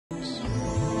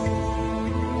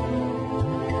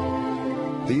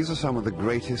These are some of the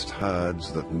greatest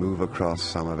herds that move across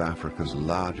some of Africa's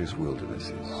largest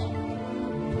wildernesses.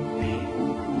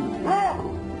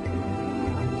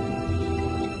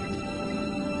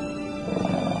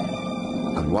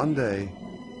 And one day,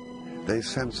 they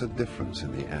sense a difference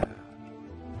in the air,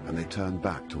 and they turn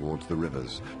back towards the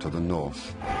rivers to the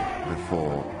north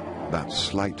before that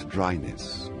slight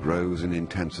dryness grows in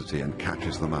intensity and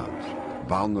catches them out,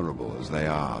 vulnerable as they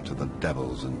are to the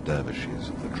devils and dervishes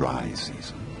of the dry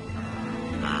season.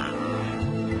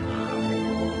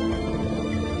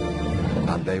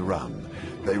 And they run.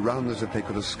 They run as if they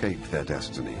could escape their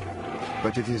destiny.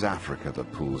 But it is Africa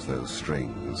that pulls those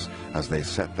strings as they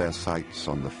set their sights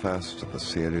on the first of the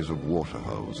series of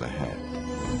waterholes ahead.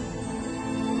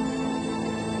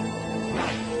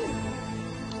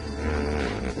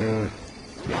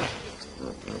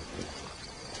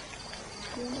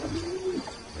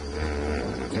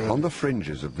 On the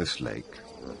fringes of this lake,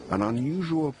 an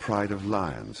unusual pride of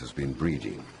lions has been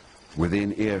breeding,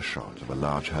 within earshot of a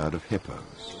large herd of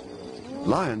hippos.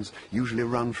 Lions usually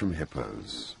run from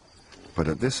hippos, but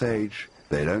at this age,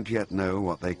 they don't yet know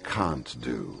what they can't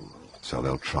do, so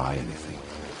they'll try anything.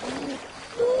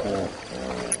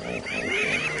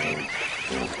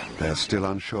 They're still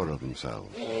unsure of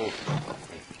themselves.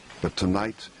 But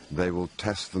tonight, they will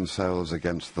test themselves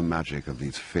against the magic of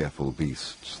these fearful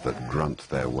beasts that grunt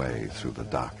their way through the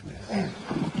darkness.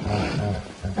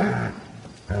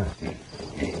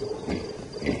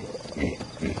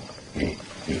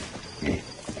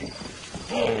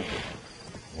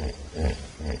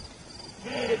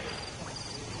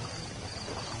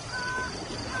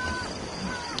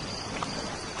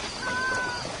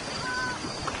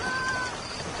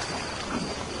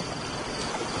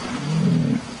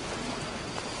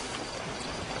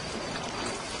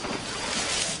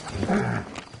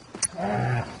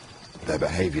 Their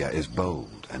behavior is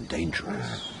bold and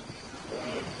dangerous.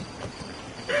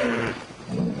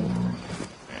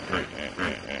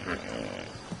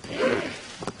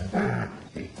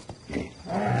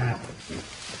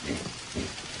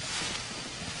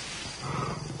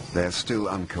 They're still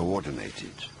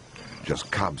uncoordinated, just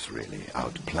cubs really,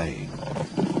 out playing.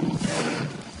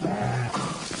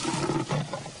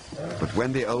 But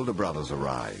when the older brothers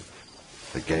arrive,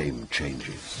 the game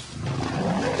changes.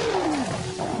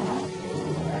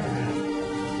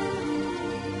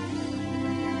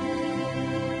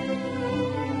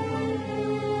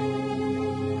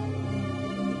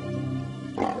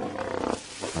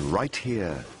 And right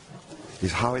here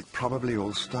is how it probably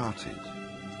all started.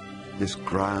 This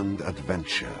grand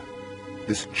adventure,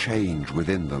 this change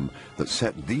within them that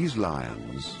set these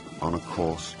lions on a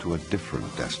course to a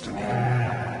different destiny.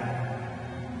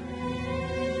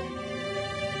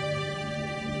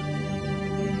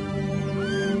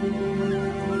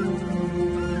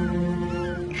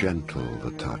 Gentle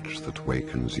the touch that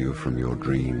wakens you from your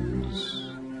dreams,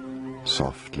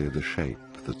 softly the shape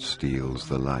that steals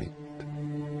the light.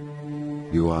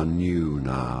 You are new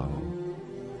now,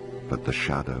 but the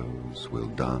shadows will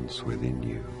dance within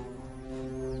you.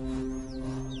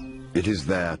 It is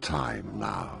their time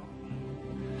now,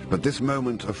 but this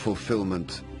moment of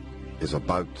fulfillment is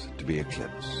about to be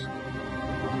eclipsed.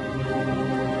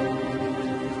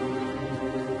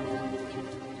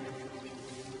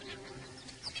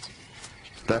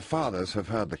 Their fathers have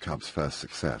heard the cubs' first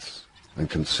success and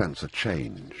can sense a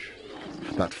change.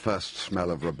 That first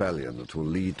smell of rebellion that will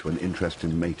lead to an interest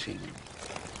in mating.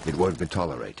 It won't be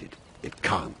tolerated. It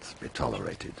can't be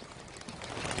tolerated.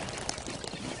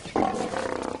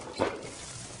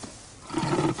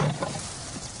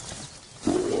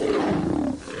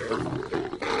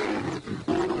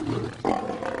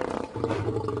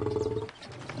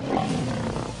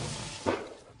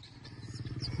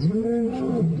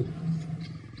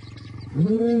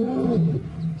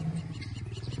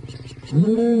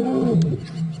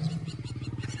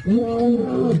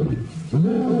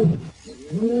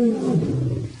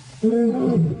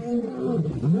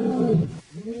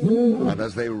 And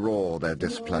as they roar their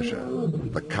displeasure,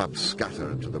 the cubs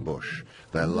scatter into the bush,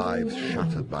 their lives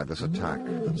shattered by this attack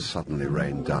that suddenly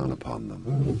rained down upon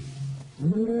them.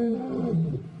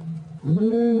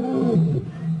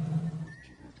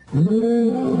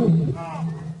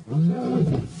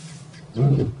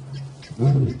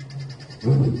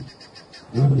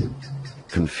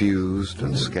 Confused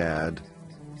and scared,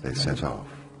 they set off.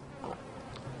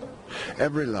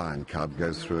 Every lion cub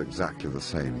goes through exactly the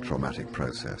same traumatic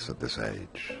process at this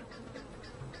age.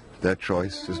 Their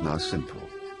choice is now simple: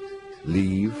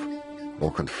 leave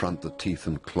or confront the teeth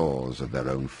and claws of their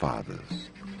own fathers.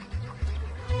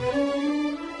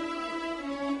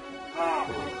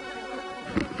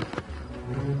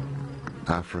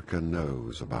 Africa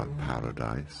knows about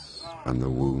paradise and the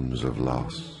wounds of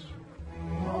loss.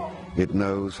 It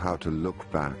knows how to look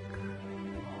back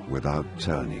without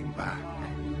turning back.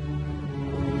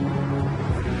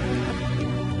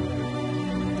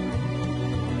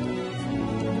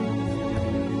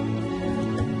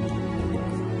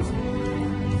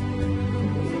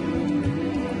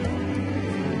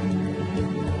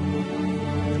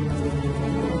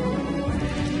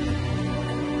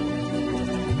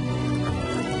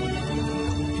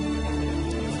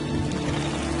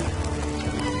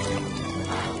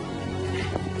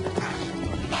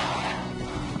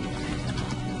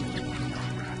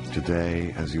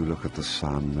 Today, as you look at the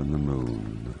sun and the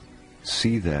moon,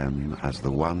 see them as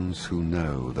the ones who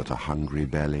know that a hungry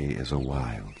belly is a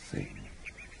wild thing.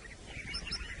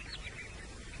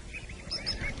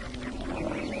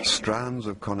 Strands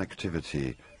of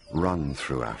connectivity run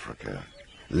through Africa,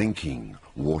 linking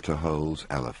waterholes,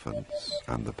 elephants,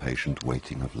 and the patient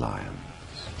waiting of lions.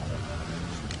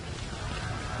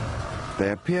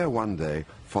 They appear one day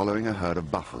following a herd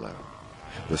of buffalo.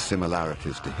 The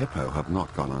similarities to hippo have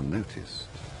not gone unnoticed.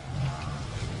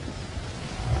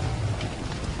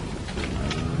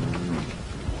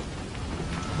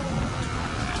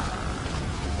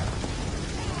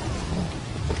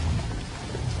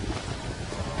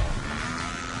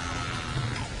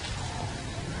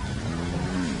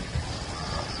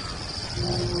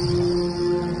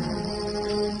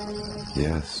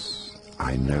 Yes,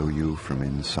 I know you from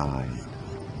inside.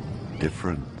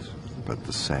 Different, but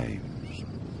the same.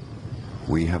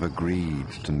 We have agreed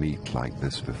to meet like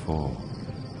this before.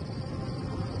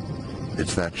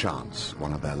 It's their chance,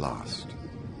 one of their last.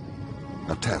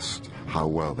 A test how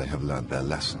well they have learned their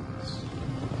lessons.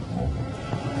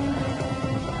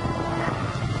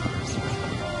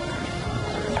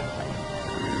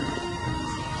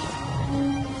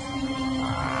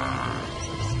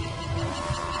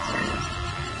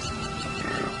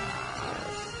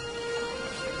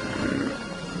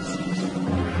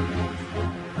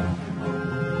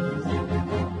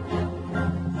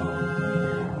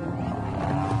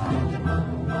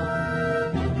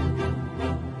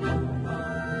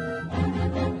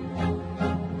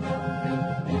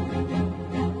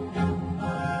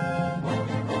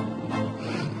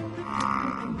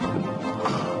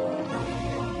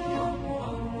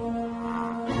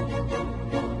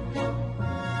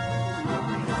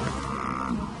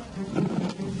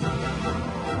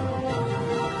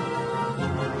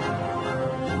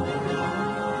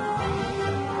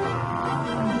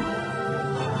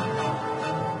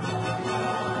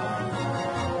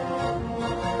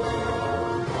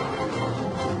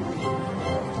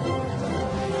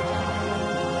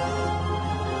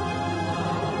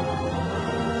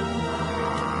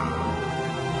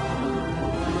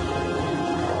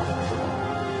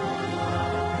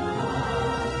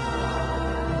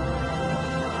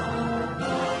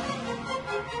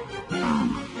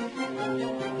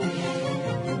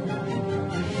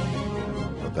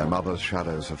 Their mothers'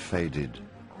 shadows have faded,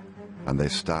 and they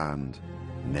stand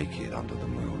naked under the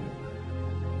moon.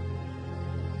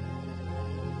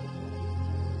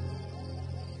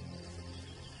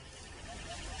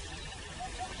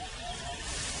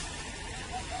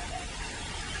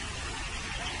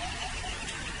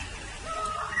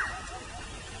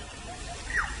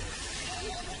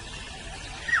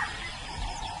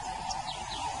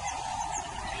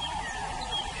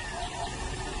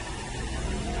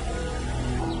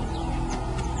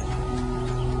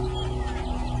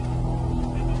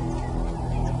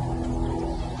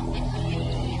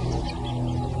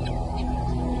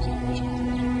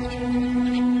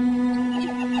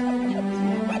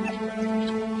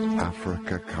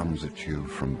 Africa comes at you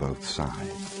from both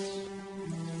sides.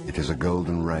 It is a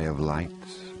golden ray of light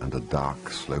and a dark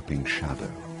sloping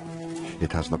shadow.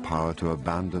 It has the power to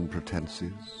abandon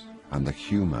pretenses and the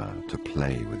humor to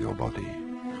play with your body.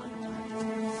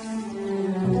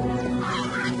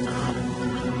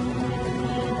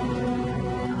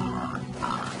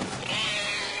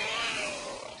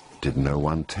 Did no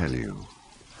one tell you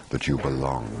that you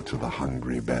belong to the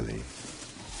hungry belly?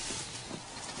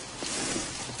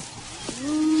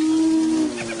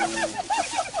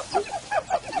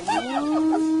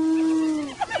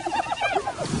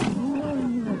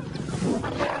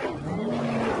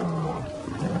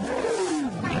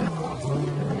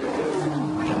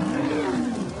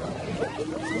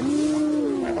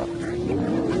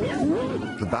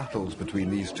 The battles between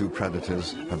these two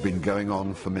predators have been going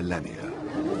on for millennia.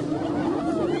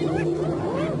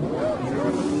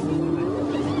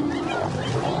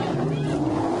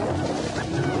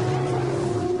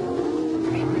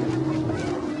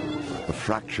 The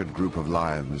fractured group of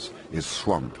lions is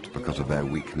swamped because of their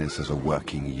weakness as a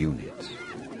working unit.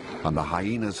 And the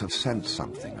hyenas have sensed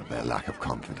something of their lack of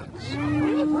confidence.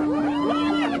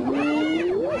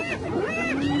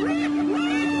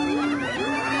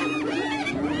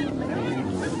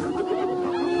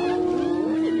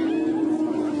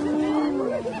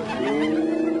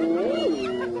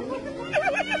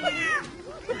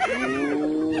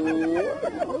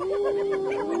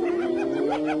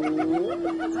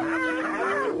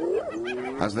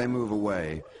 As they move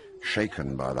away,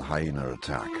 shaken by the hyena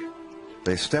attack,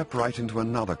 they step right into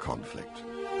another conflict,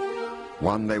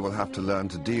 one they will have to learn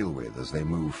to deal with as they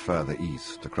move further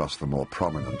east across the more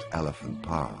prominent elephant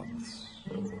paths.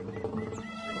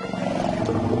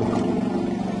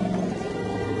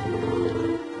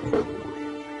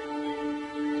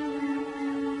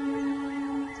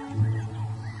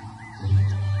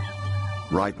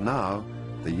 Right now,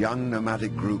 the young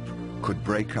nomadic group could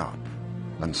break up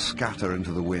and scatter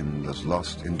into the wind as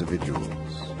lost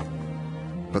individuals.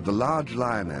 But the large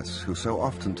lioness, who so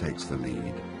often takes the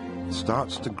lead,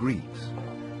 starts to greet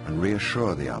and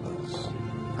reassure the others.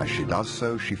 As she does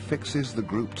so, she fixes the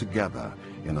group together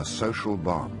in a social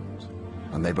bond,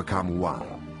 and they become one.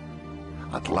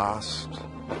 At last,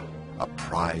 a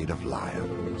pride of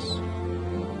lions.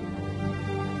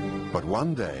 But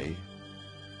one day,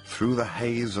 through the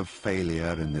haze of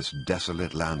failure in this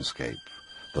desolate landscape,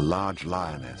 the large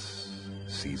lioness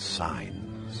sees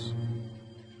signs.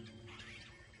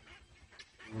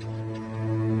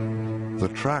 The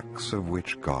tracks of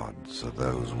which gods are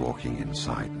those walking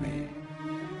inside me?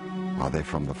 Are they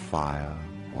from the fire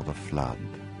or the flood?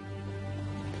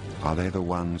 Are they the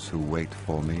ones who wait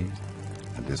for me?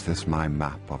 And is this my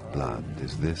map of blood?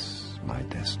 Is this my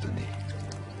destiny?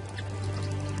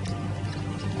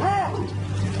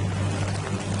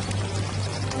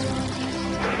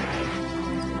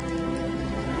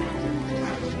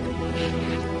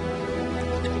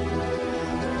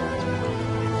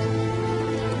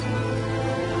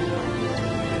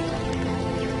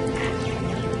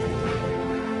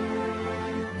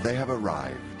 They have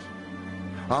arrived.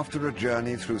 After a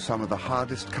journey through some of the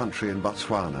hardest country in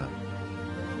Botswana,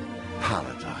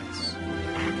 paradise.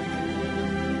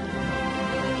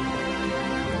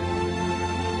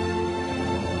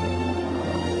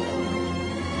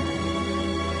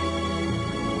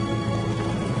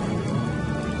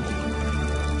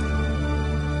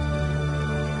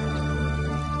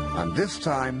 And this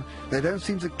time, they don't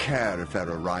seem to care if their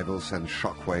arrival sends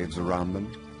shockwaves around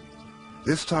them.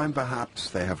 This time,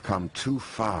 perhaps, they have come too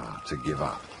far to give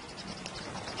up.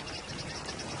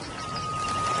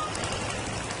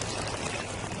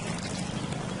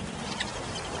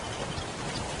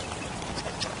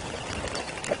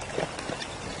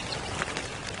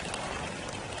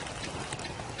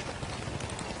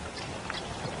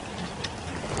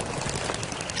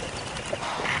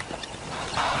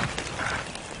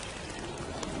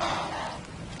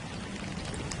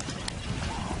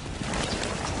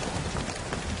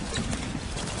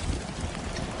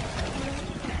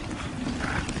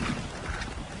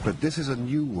 But this is a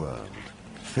new world,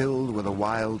 filled with a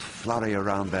wild flurry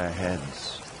around their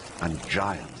heads and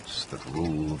giants that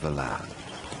rule the land.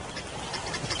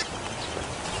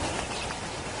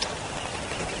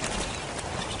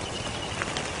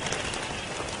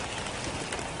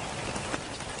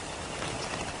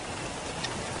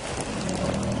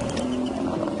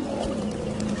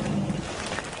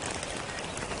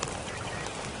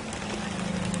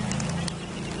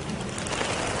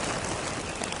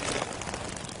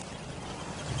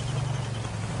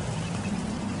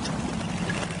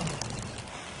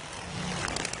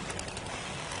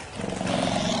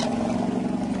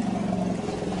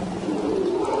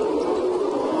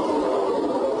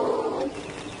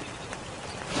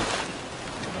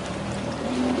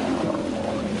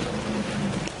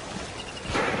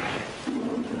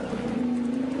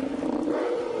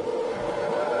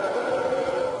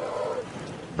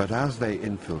 But as they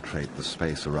infiltrate the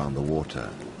space around the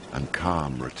water and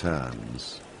calm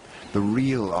returns, the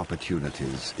real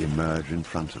opportunities emerge in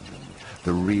front of them,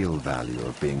 the real value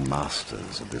of being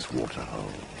masters of this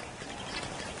waterhole.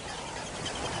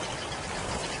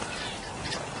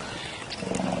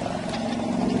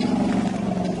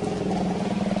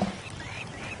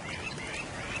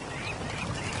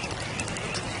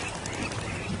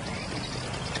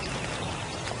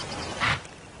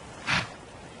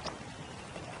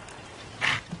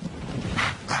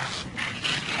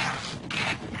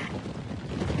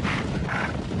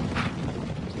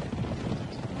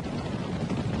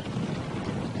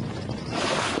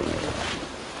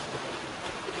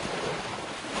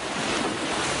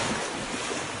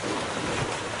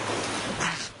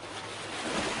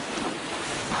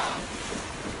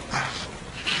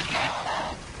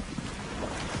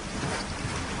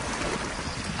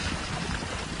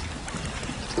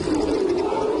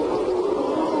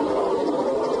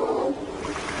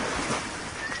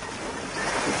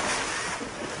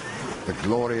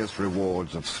 glorious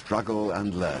rewards of struggle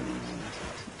and learning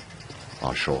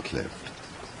are short-lived.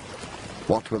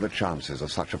 What were the chances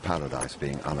of such a paradise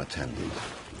being unattended?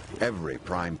 Every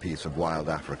prime piece of wild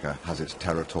Africa has its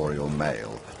territorial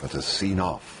male that has seen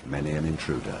off many an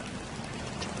intruder.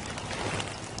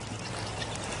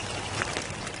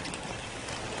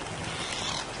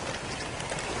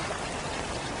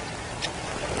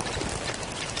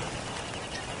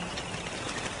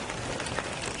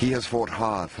 He has fought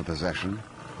hard for possession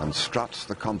and struts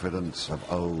the confidence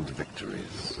of old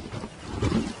victories.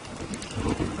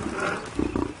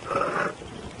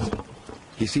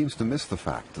 He seems to miss the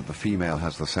fact that the female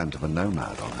has the scent of a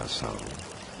nomad on her soul.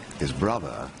 His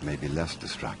brother may be less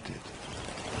distracted.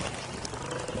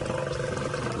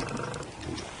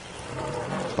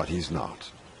 But he's not.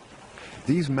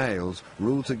 These males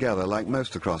rule together, like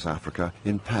most across Africa,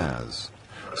 in pairs,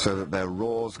 so that their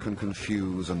roars can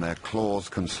confuse and their claws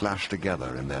can slash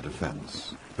together in their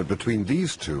defense. But between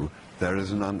these two, there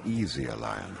is an uneasy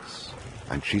alliance,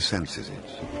 and she senses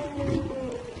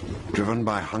it. Driven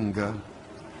by hunger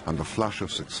and the flush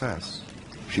of success,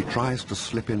 she tries to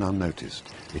slip in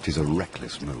unnoticed. It is a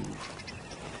reckless move.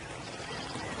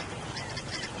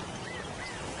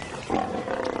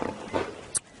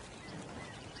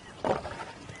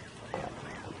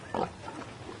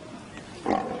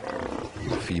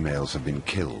 Females have been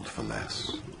killed for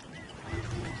less.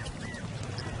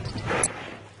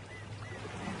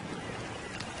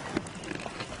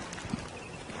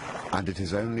 And it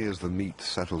is only as the meat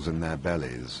settles in their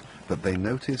bellies that they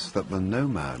notice that the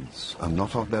nomads are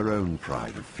not of their own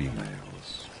pride of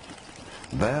females.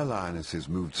 Their lionesses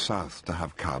moved south to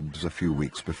have cubs a few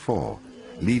weeks before,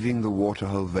 leaving the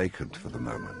waterhole vacant for the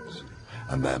moment,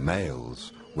 and their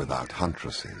males without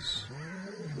huntresses.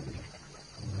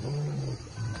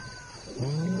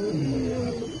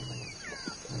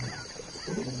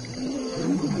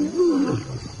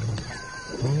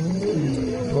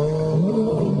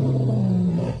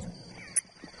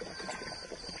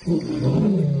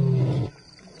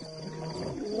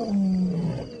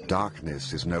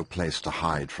 Darkness is no place to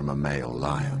hide from a male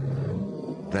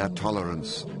lion. Their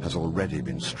tolerance has already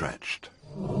been stretched.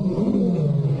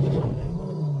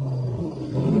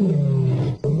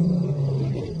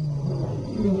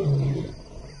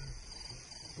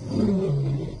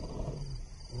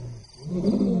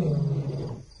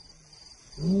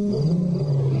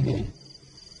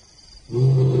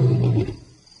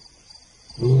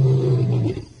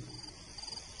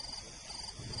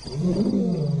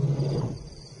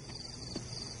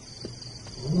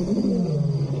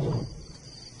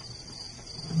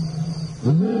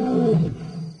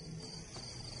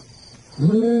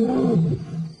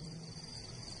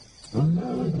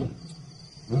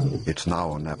 It's now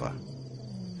or never.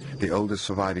 The oldest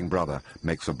surviving brother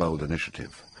makes a bold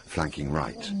initiative, flanking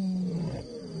right.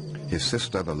 His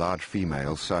sister, the large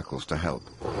female, circles to help,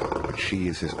 but she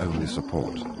is his only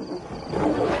support.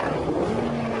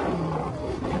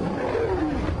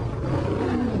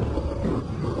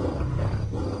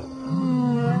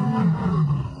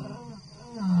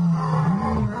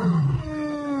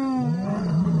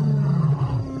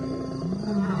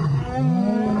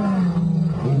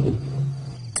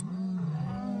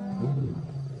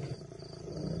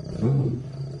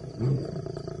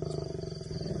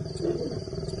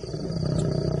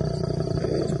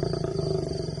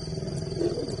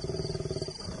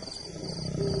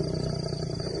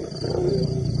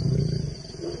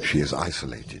 She is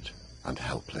isolated and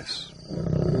helpless.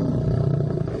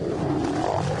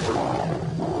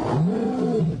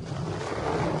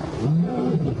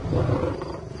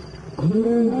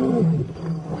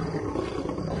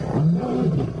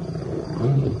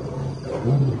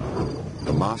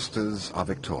 The masters are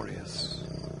victorious.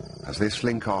 As they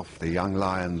slink off, the young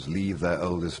lions leave their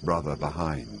oldest brother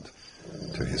behind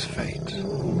to his fate.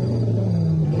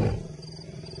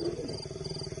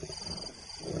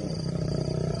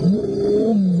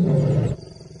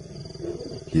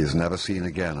 He is never seen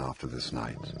again after this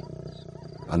night.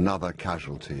 Another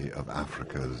casualty of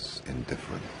Africa's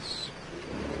indifference.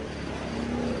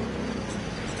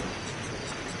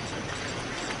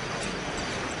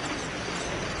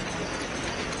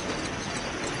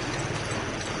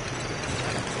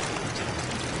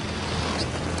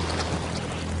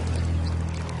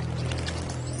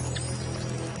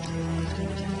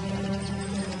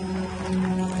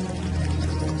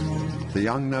 The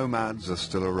young nomads are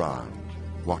still around,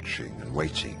 watching and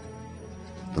waiting.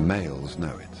 The males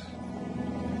know it.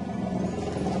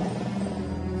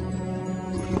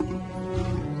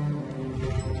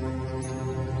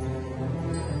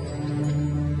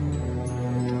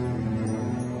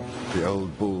 The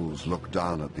old bull wolves look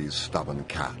down at these stubborn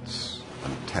cats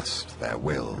and test their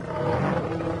will.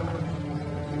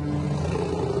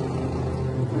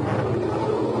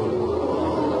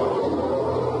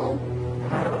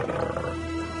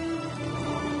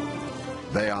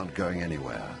 They aren't going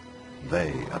anywhere.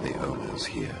 They are the owners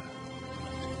here.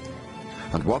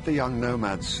 And what the young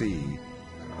nomads see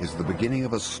is the beginning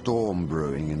of a storm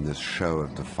brewing in this show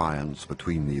of defiance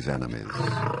between these enemies,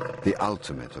 the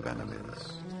ultimate of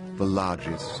enemies, the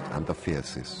largest and the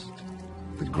fiercest,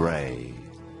 the grey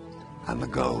and the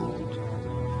gold.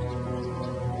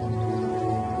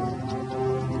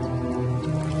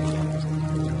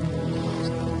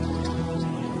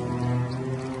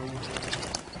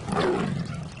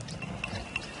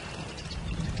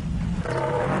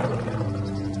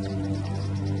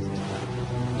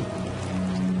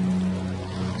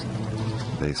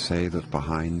 They say that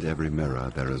behind every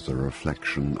mirror there is a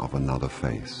reflection of another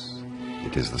face.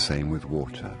 It is the same with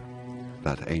water,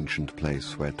 that ancient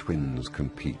place where twins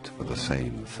compete for the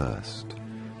same thirst.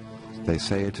 They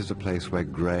say it is a place where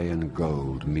grey and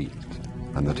gold meet,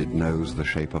 and that it knows the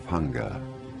shape of hunger,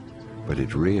 but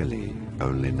it really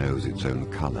only knows its own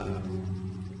colour,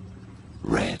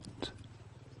 red.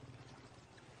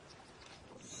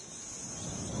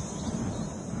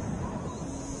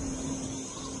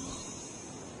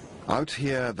 Out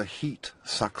here, the heat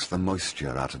sucks the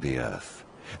moisture out of the earth.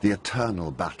 The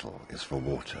eternal battle is for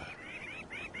water.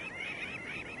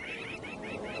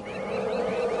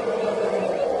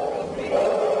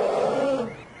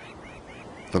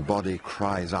 The body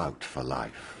cries out for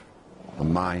life. The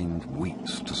mind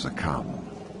weeps to succumb,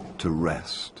 to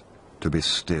rest, to be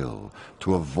still,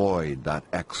 to avoid that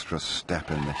extra step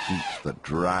in the heat that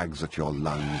drags at your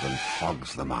lungs and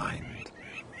fogs the mind.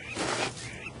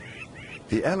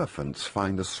 The elephants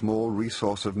find a small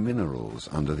resource of minerals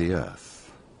under the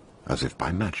earth, as if by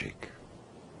magic.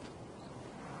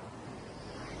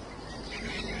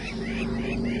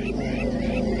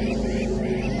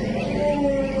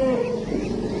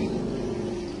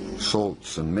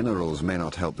 Salts and minerals may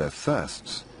not help their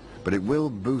thirsts, but it will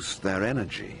boost their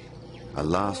energy, a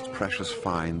last precious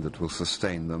find that will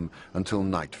sustain them until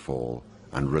nightfall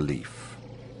and relief,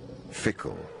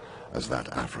 fickle as that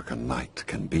African night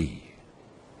can be.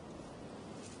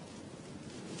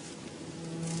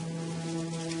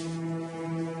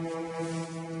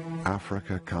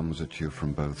 Africa comes at you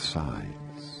from both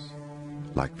sides,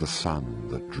 like the sun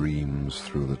that dreams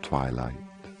through the twilight,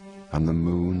 and the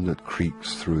moon that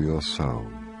creeps through your soul.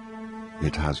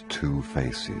 It has two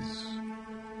faces,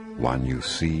 one you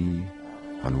see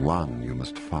and one you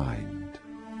must find.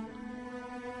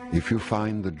 If you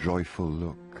find the joyful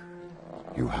look,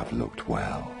 you have looked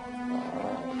well.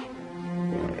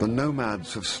 The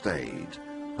nomads have stayed,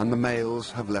 and the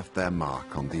males have left their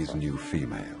mark on these new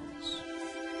females.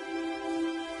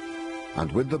 And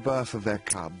with the birth of their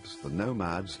cubs, the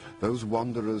nomads, those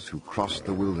wanderers who crossed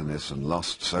the wilderness and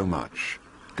lost so much,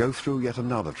 go through yet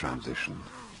another transition.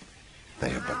 They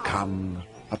have become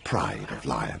a pride of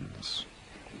lions.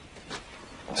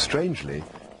 Strangely,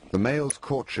 the male's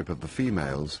courtship of the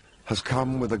females has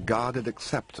come with a guarded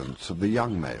acceptance of the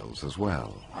young males as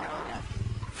well.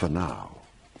 For now.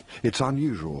 It's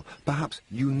unusual, perhaps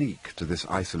unique to this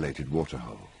isolated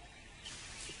waterhole.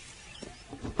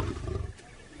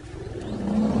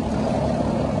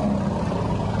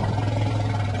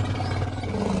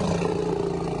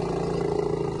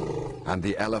 And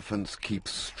the elephants keep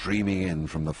streaming in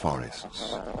from the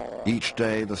forests. Each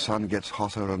day the sun gets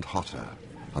hotter and hotter,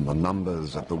 and the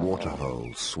numbers at the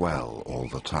waterhole swell all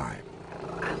the time.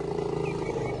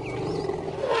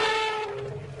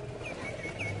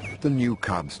 The new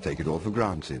cubs take it all for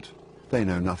granted. They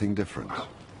know nothing different.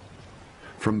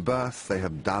 From birth they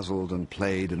have dazzled and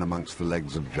played in amongst the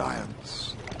legs of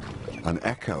giants, an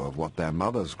echo of what their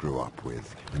mothers grew up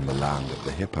with in the land of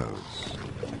the hippos.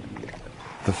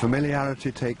 The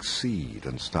familiarity takes seed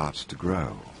and starts to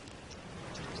grow.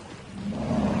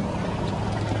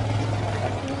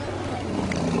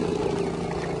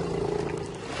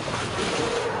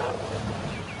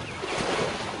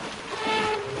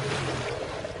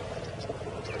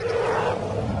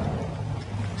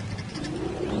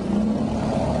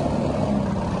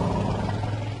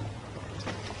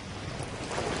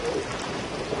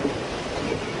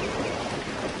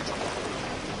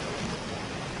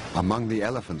 Among the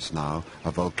elephants now,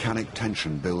 a volcanic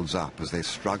tension builds up as they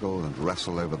struggle and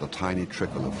wrestle over the tiny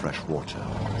trickle of fresh water.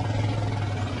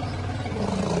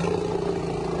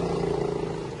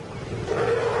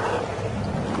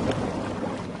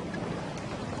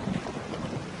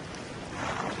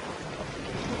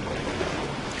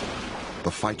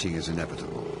 The fighting is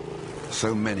inevitable.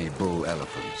 So many bull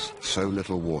elephants, so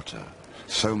little water,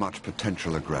 so much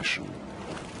potential aggression.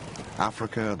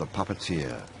 Africa, the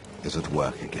puppeteer, is at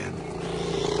work again.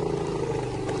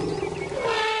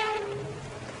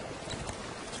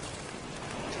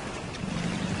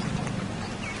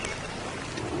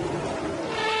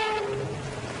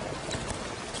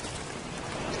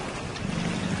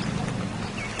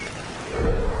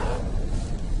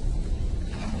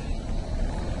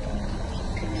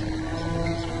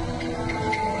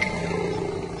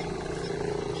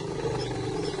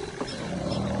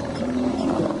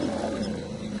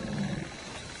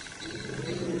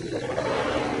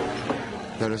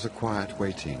 There is a quiet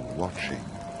waiting, watching,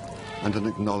 and an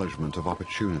acknowledgement of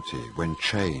opportunity when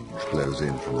change flows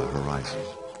in from the horizon.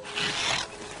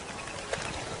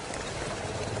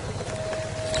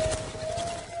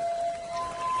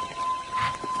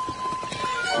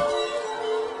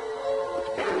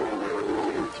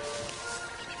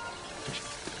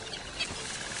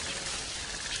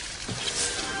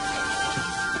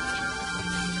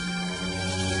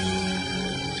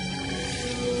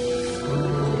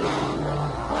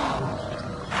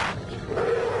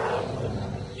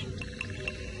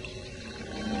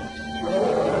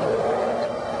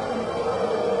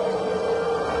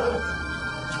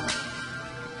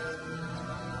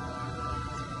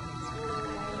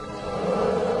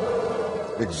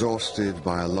 Exhausted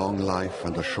by a long life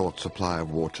and a short supply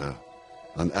of water,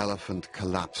 an elephant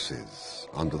collapses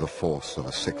under the force of a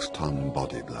 6-ton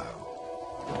body blow.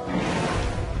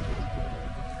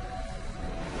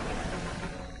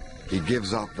 He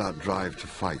gives up that drive to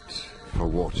fight for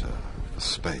water, for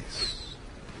space,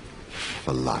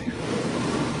 for life.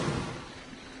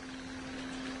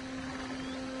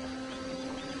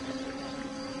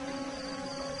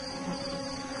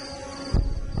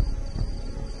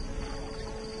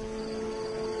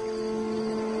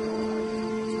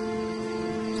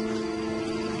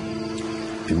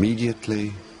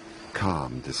 Immediately,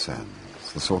 calm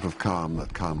descends, the sort of calm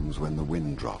that comes when the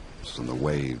wind drops and the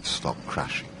waves stop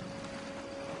crashing.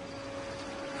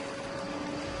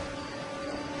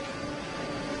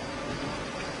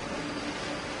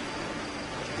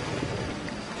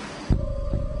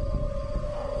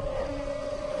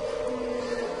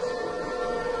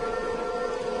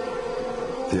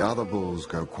 The other bulls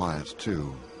go quiet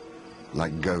too,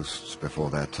 like ghosts before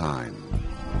their time,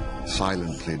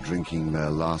 silently drinking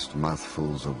their last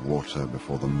mouthfuls of water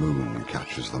before the moon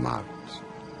catches them out,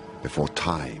 before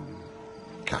time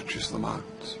catches them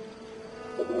out,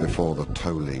 before the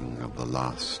tolling of the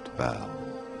last bell.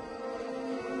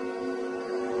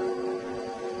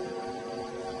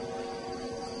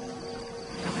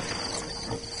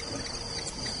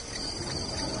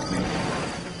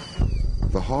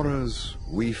 The horrors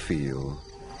we feel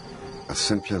are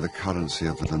simply the currency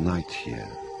of the night here,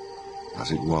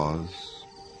 as it was,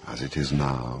 as it is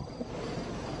now,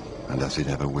 and as it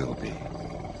ever will be.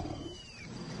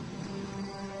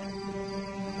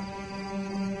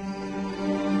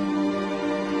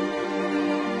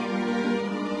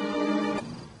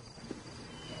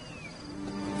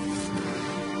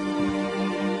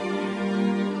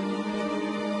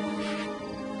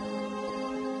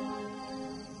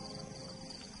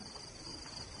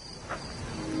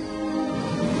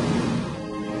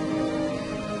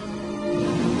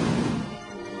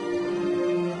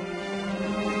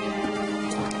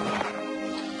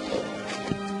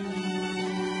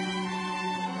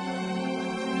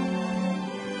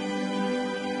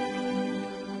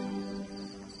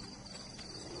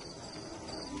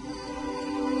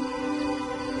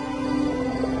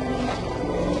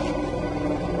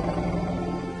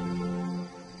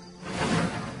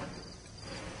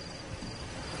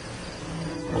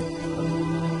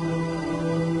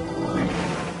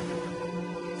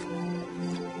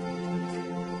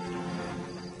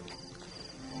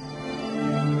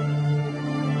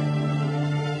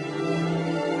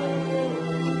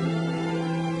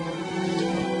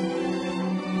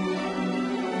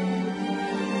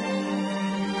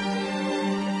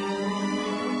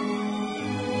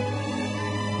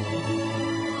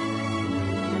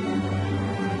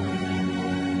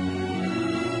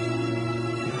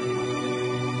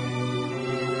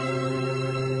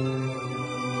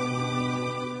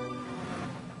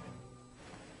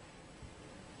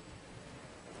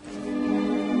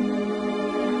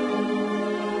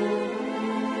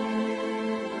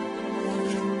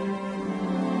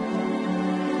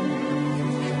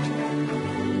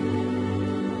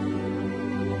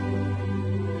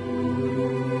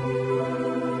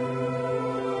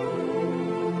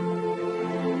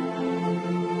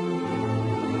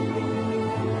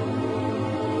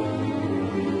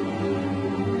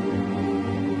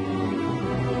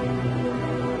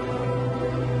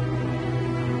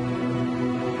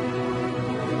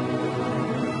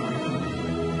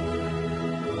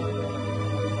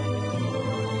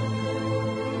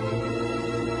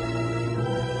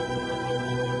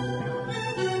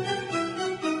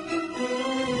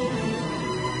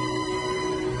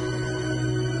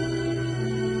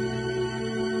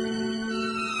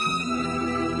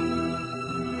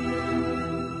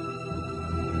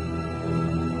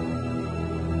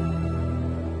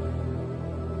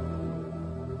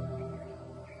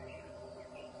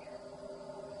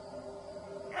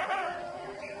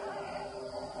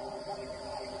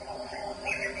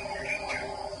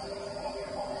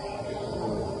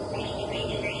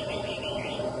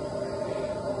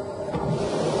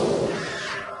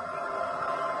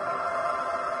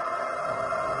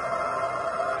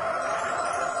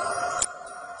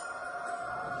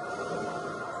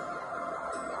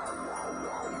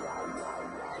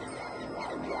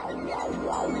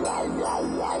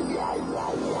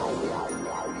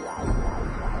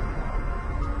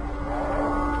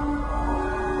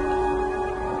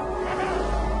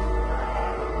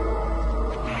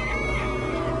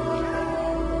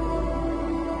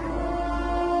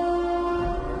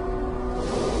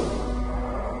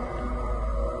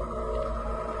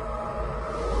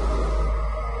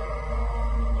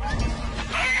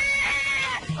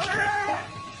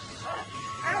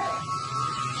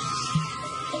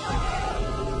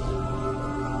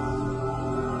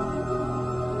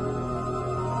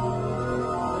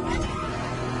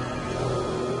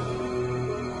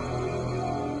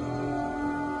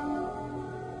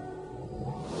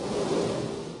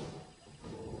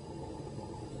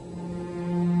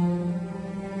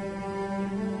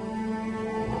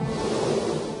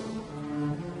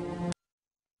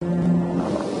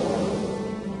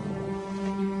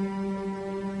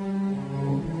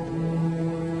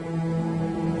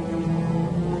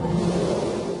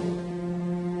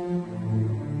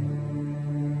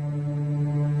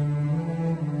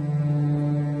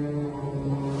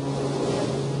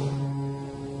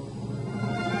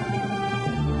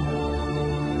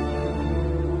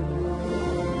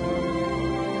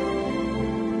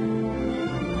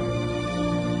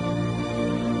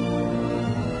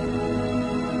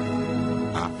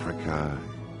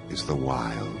 Is the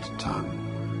wild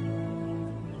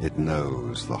tongue. It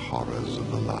knows the horrors of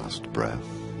the last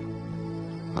breath,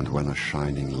 and when a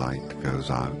shining light goes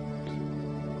out,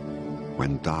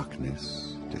 when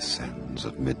darkness descends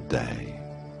at midday,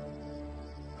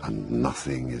 and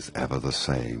nothing is ever the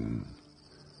same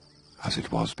as it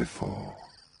was before.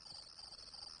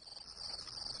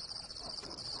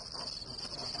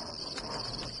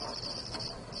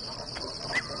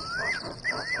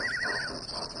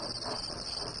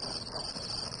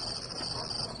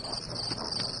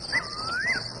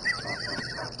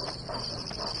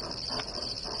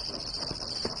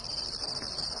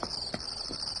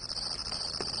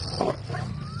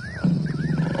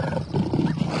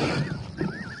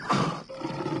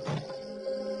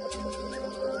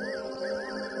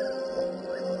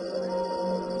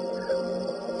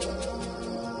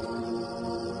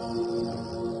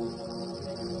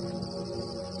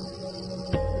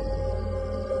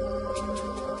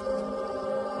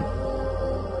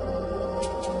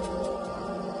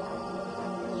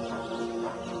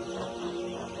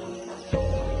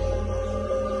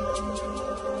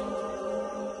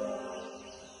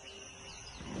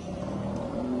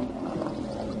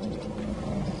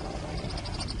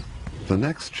 The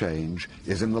next change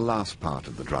is in the last part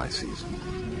of the dry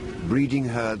season. Breeding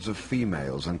herds of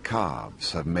females and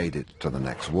calves have made it to the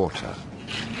next water.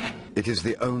 It is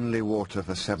the only water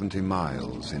for 70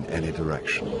 miles in any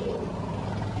direction.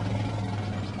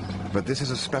 But this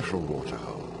is a special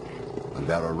waterhole, and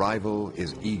their arrival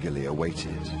is eagerly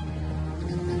awaited.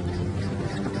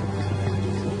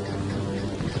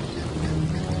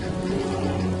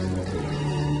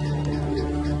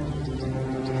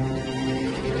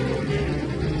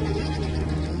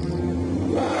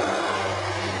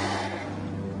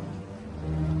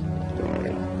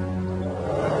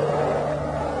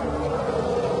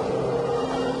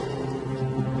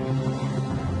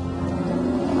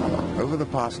 Over the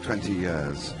past 20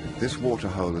 years, this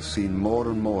waterhole has seen more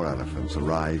and more elephants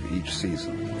arrive each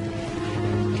season.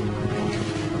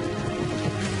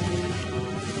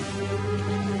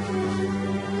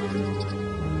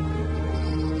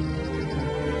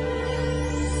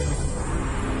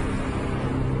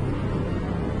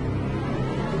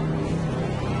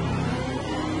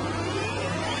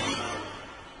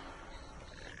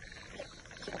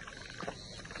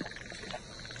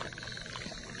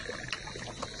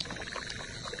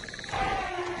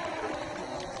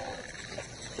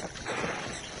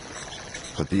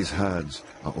 But these herds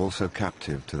are also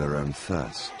captive to their own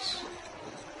thirsts.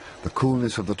 The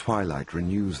coolness of the twilight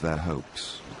renews their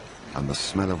hopes, and the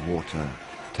smell of water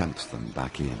tempts them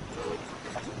back in.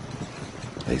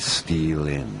 They steal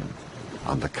in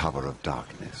under cover of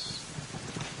darkness.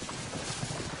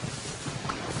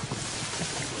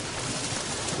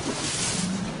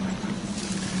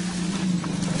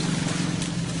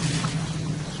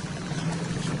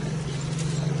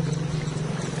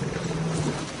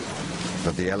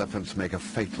 But the elephants make a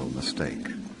fatal mistake,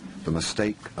 the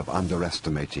mistake of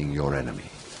underestimating your enemy.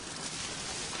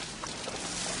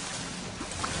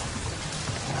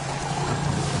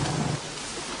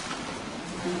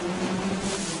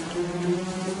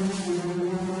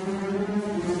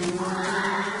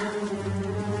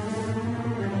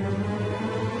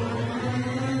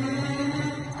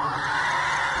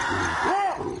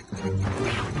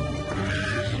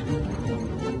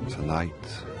 Tonight,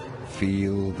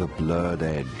 feel the blurred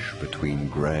edge between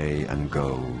grey and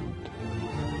gold,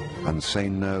 and say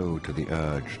no to the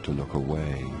urge to look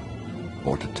away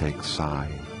or to take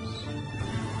sides,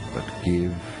 but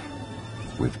give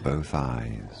with both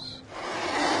eyes.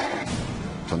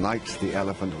 Tonight the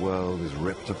elephant world is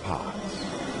ripped apart.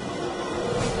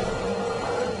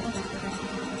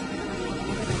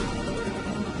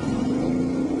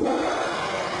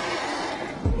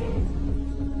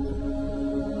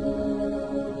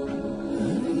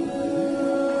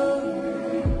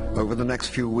 Over the next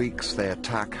few weeks, they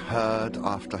attack herd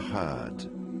after herd.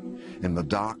 In the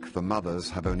dark, the mothers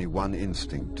have only one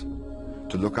instinct: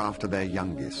 to look after their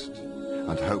youngest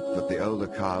and hope that the older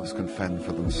calves can fend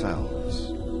for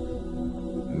themselves.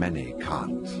 Many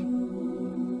can't.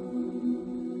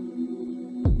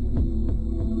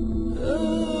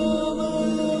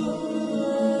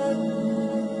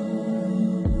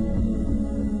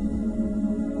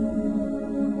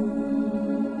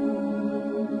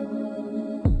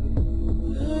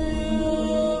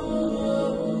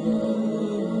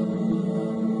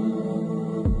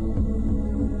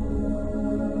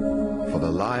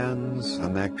 Lions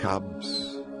and their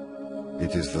cubs,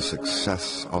 it is the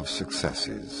success of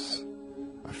successes.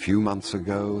 A few months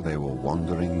ago, they were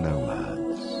wandering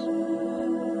nomads.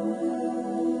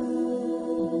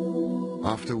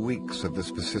 After weeks of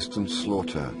this persistent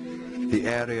slaughter, the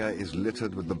area is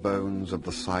littered with the bones of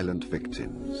the silent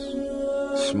victims.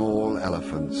 Small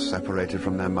elephants separated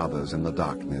from their mothers in the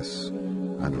darkness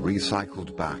and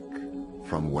recycled back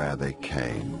from where they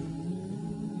came.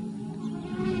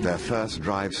 Their thirst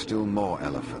drives still more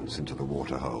elephants into the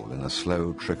waterhole in a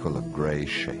slow trickle of grey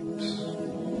shapes.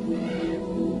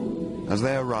 As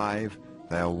they arrive,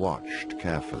 they are watched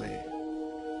carefully.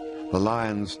 The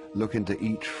lions look into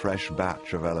each fresh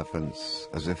batch of elephants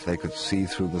as if they could see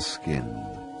through the skin,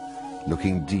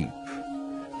 looking deep,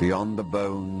 beyond the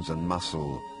bones and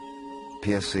muscle,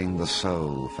 piercing the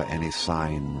soul for any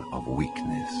sign of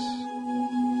weakness.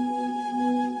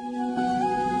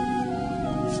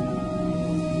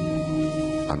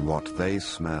 And what they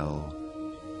smell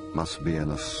must be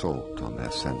an assault on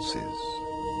their senses.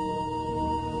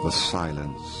 The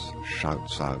silence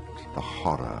shouts out the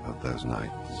horror of those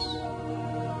nights.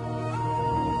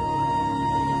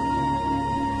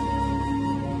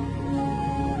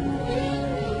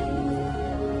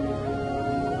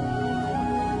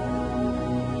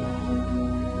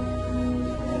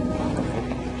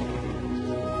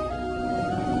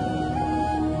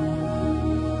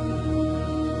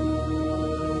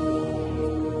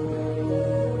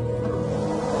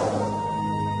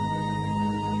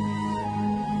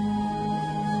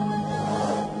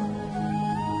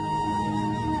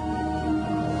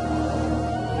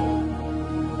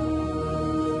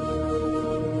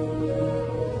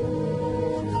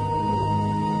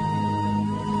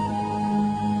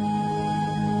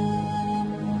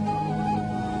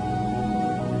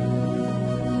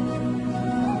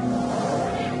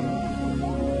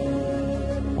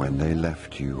 When they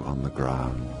left you on the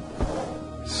ground,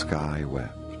 sky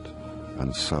wept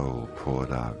and soul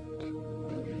poured out.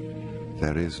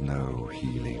 There is no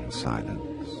healing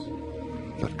silence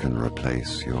that can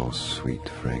replace your sweet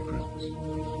fragrance.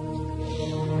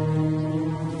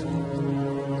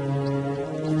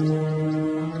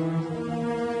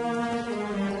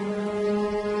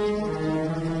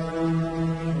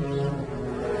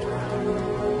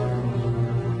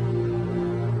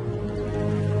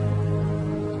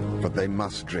 But they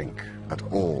must drink at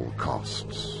all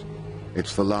costs.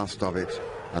 It's the last of it,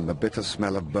 and the bitter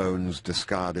smell of bones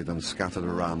discarded and scattered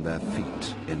around their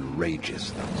feet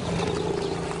enrages them.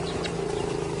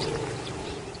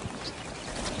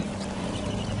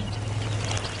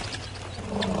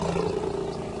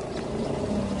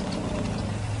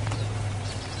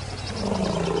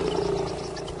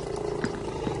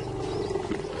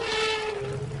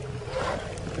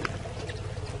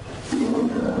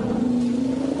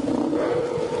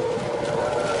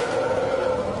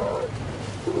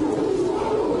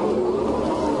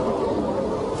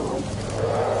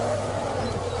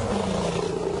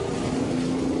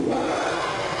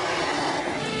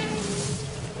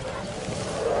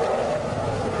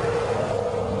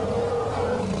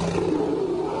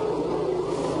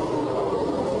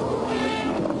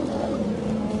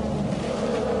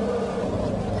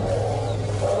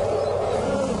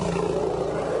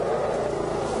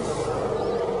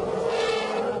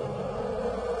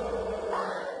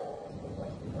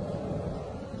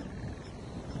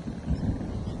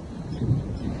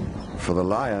 For the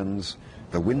lions,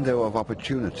 the window of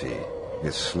opportunity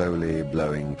is slowly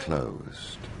blowing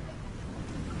closed.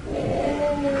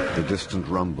 The distant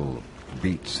rumble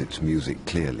beats its music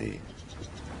clearly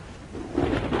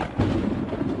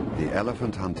The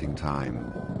elephant hunting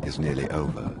time is nearly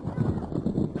over.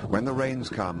 When the rains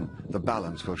come, the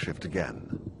balance will shift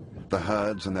again. The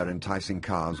herds and their enticing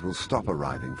calves will stop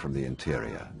arriving from the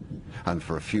interior, and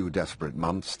for a few desperate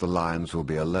months the lions will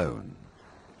be alone.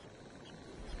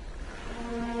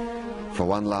 For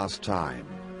one last time,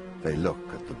 they look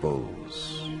at the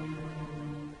bulls.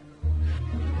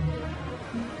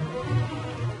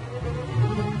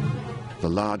 The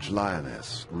large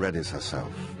lioness readies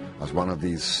herself as one of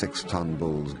these 6-ton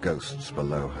bulls ghosts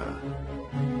below her.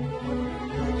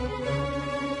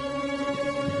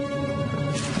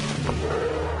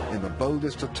 In the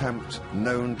boldest attempt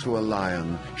known to a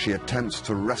lion, she attempts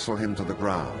to wrestle him to the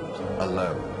ground,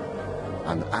 alone,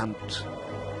 an ant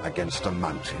against a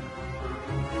mountain.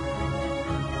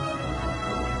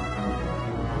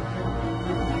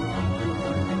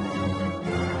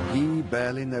 He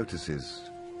barely notices,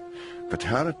 but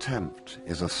her attempt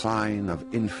is a sign of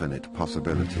infinite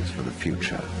possibilities for the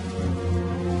future.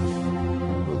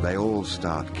 Will they all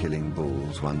start killing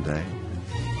bulls one day?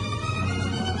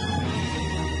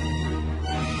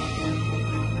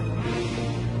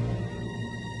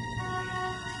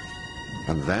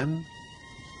 And then,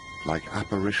 like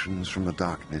apparitions from the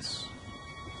darkness,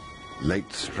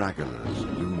 late stragglers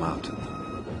loom out at them.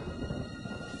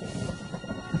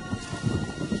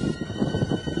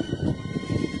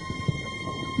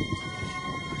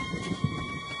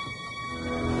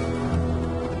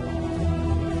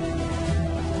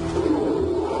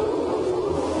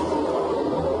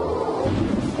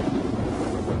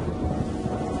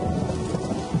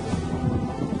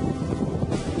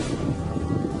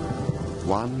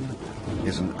 One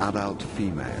is an adult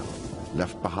female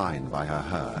left behind by her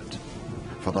herd.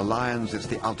 For the lions, it's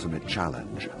the ultimate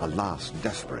challenge, a last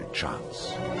desperate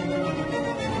chance.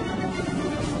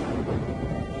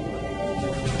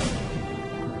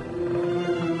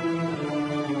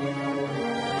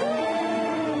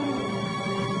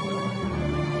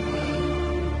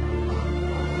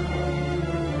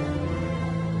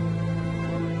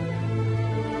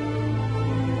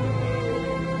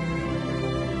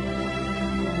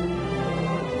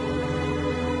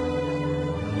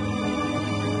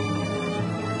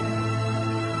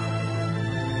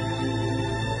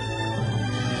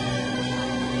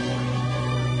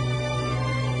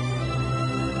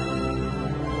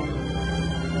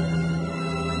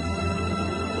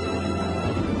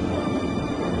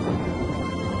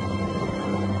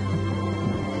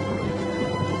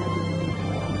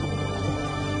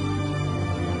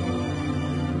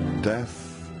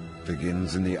 Death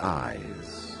begins in the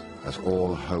eyes as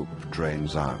all hope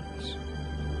drains out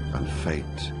and fate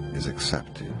is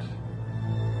accepted.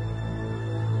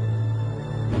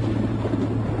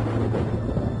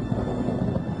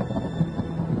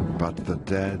 But the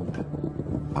dead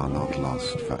are not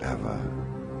lost forever.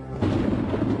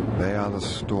 They are the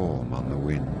storm on the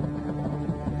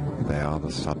wind. They are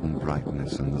the sudden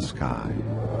brightness in the sky.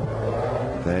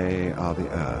 They are the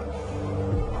earth.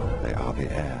 They are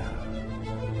the air.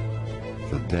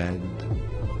 The dead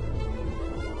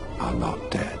are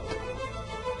not dead.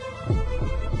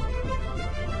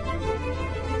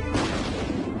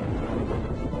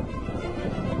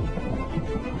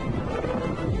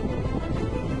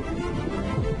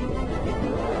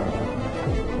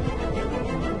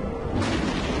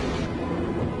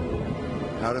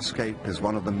 Her escape is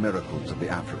one of the miracles of the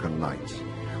African night,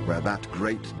 where that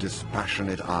great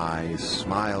dispassionate eye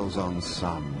smiles on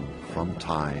some from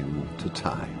time to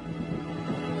time.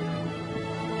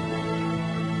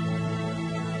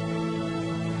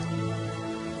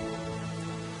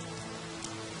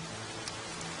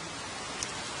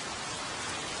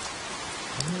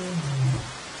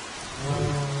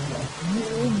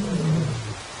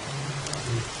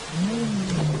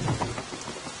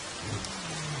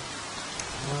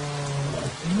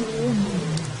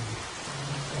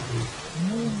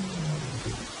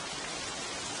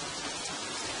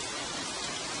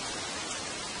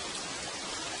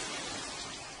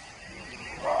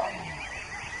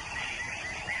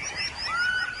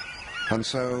 And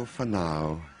so, for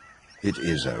now, it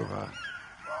is over.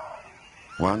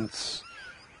 Once,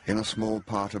 in a small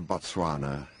part of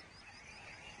Botswana,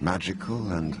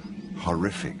 magical and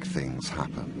horrific things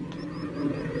happened.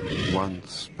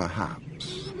 Once,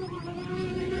 perhaps.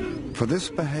 For this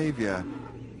behavior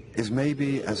is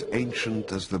maybe as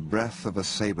ancient as the breath of a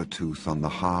saber-tooth on the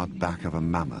hard back of a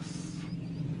mammoth.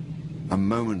 A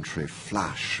momentary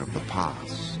flash of the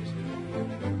past,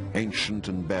 ancient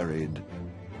and buried,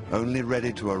 only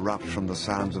ready to erupt from the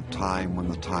sands of time when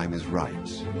the time is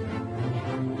right.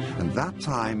 And that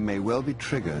time may well be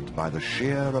triggered by the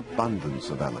sheer abundance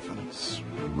of elephants.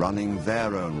 running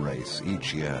their own race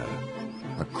each year,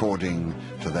 according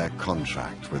to their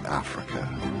contract with Africa.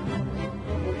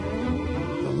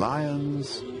 The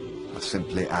lions are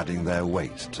simply adding their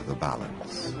weight to the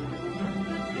balance.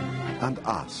 And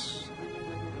us,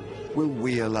 will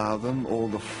we allow them all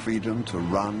the freedom to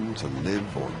run, to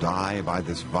live or die by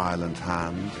this violent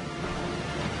hand?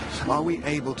 Are we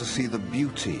able to see the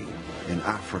beauty in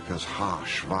Africa's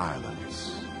harsh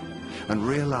violence and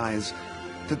realize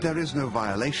that there is no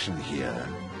violation here,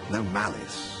 no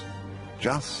malice,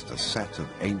 just a set of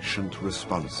ancient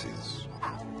responses?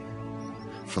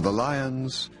 For the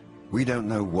lions, we don't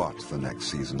know what the next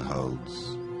season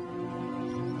holds.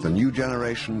 The new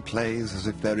generation plays as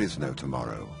if there is no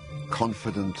tomorrow,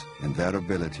 confident in their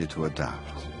ability to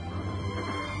adapt.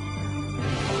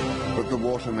 But the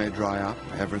water may dry up,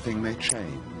 everything may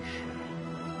change.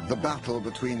 The battle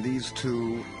between these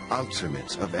two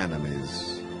ultimate of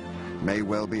enemies may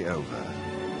well be over.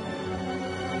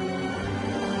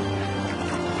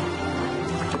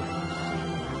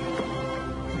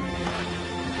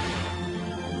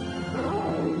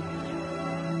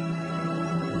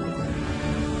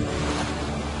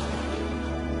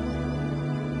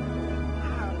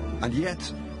 And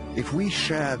yet, if we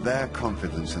share their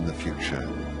confidence in the future,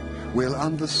 we'll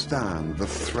understand the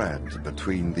thread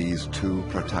between these two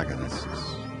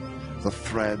protagonists, the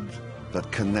thread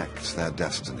that connects their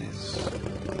destinies.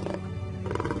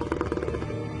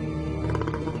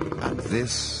 And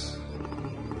this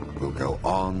will go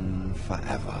on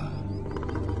forever.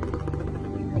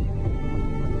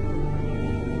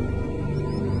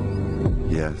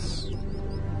 Yes,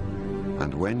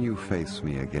 and when you face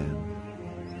me again,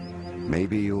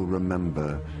 maybe you'll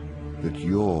remember that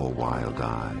your wild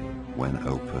eye, when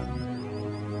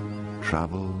open,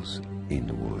 travels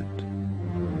inward.